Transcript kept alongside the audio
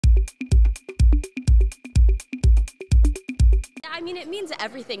I mean, it means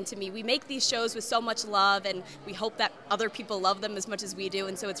everything to me. We make these shows with so much love, and we hope that other people love them as much as we do,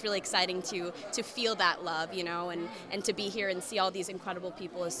 and so it's really exciting to feel that love, you know, and to be here and see all these incredible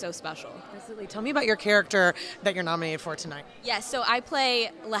people is so special. Absolutely. Tell me about your character that you're nominated for tonight. Yes, so I play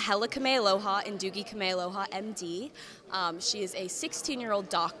Kamealoha in Doogie Kamealoha, MD. She is a 16-year-old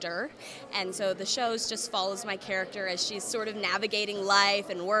doctor, and so the show just follows my character as she's sort of navigating life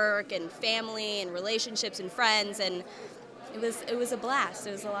and work and family and relationships and friends, and it was a blast.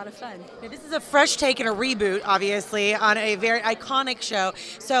 It was a lot of fun. Now, this is a fresh take and a reboot, obviously, on a very iconic show.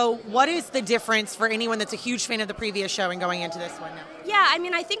 So what is the difference for anyone that's a huge fan of the previous show and going into this one now? Yeah, I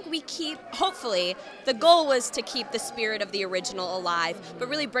mean, I think hopefully, the goal was to keep the spirit of the original alive, but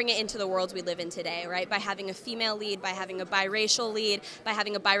really bring it into the world we live in today, right? By having a female lead, by having a biracial lead, by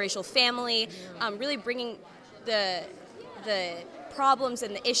having a biracial family, really bringing the problems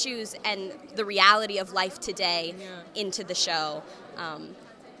and the issues and the reality of life today into the show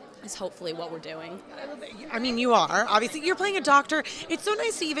is hopefully what we're doing. I mean, you are. Obviously, you're playing a doctor. It's so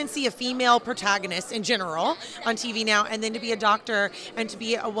nice to even see a female protagonist in general on TV now, and then to be a doctor and to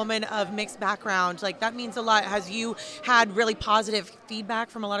be a woman of mixed background. Like, that means a lot. Has you had really positive feedback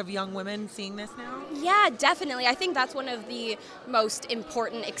from a lot of young women seeing this now? Yeah, definitely. I think that's one of the most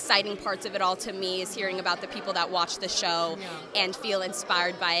important, exciting parts of it all to me is hearing about the people that watch the show and feel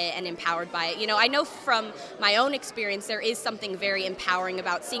inspired by it and empowered by it. You know, I know from my own experience there is something very empowering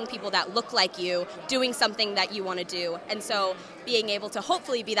about seeing people that look like you doing something that you want to do. And so being able to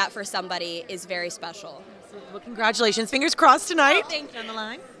hopefully be that for somebody is very special. Well, congratulations. Fingers crossed tonight. Oh, thank you. On the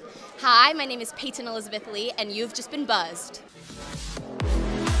line. Hi, my name is Peyton Elizabeth Lee, and you've just been buzzed.